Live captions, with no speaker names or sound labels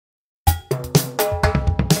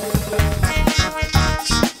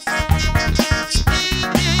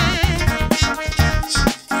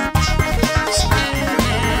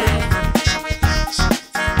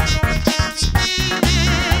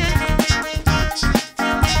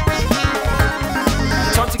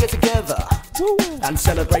and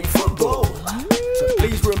celebrate football. But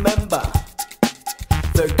please remember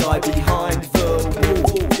the guy behind the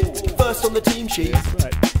wall. First on the team sheet,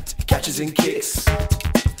 catches and kicks.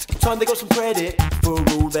 Time they got some credit for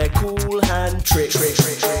all their cool hand tricks.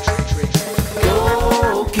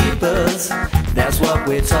 Goalkeepers, that's what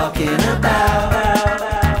we're talking about.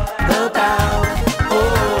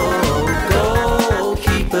 Oh,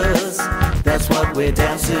 goalkeepers, that's what we're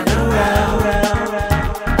dancing around.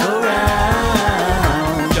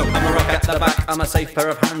 Yo, I'm a rock at the back, I'm a safe pair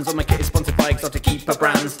of hands. All my kit is sponsored by exotic keeper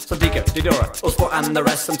brands. So Digo, Didora, Allsport and the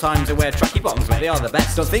rest. Sometimes I wear tracky bottoms where they are the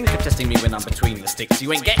best. Don't think of testing me when I'm between the sticks.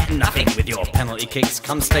 You ain't getting nothing with your penalty kicks.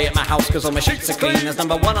 Come stay at my house cause all my shirts are clean. There's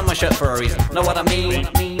number 1 on my shirt for a reason. Know what I mean?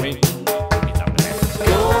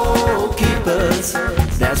 Goalkeepers,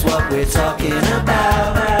 that's what we're talking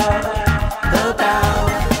about.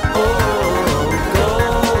 Oh,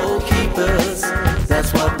 goalkeepers,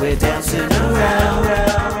 that's what we're dancing around.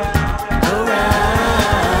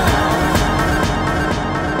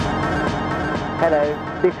 Hello,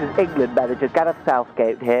 this is England manager Gareth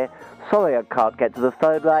Southgate here. Sorry I can't get to the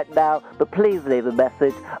phone right now, but please leave a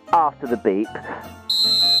message after the beep.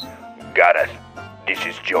 Gareth, this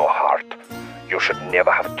is Joe Hart. You should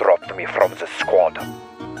never have dropped me from the squad.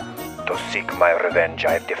 To seek my revenge,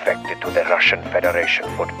 I have defected to the Russian Federation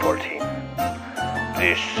football team.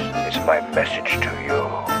 This is my message to you.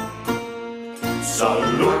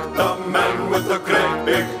 Salute the men with the great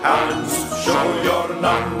big hands. Show your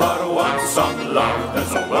number 1 son love.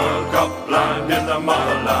 There's a World Cup land in the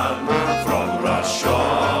motherland. From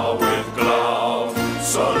Russia with glove.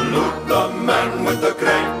 Salute the men with the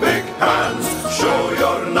great big hands. Show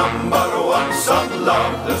your number 1 son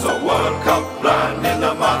love. There's a World Cup land in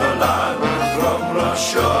the motherland. From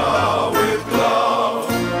Russia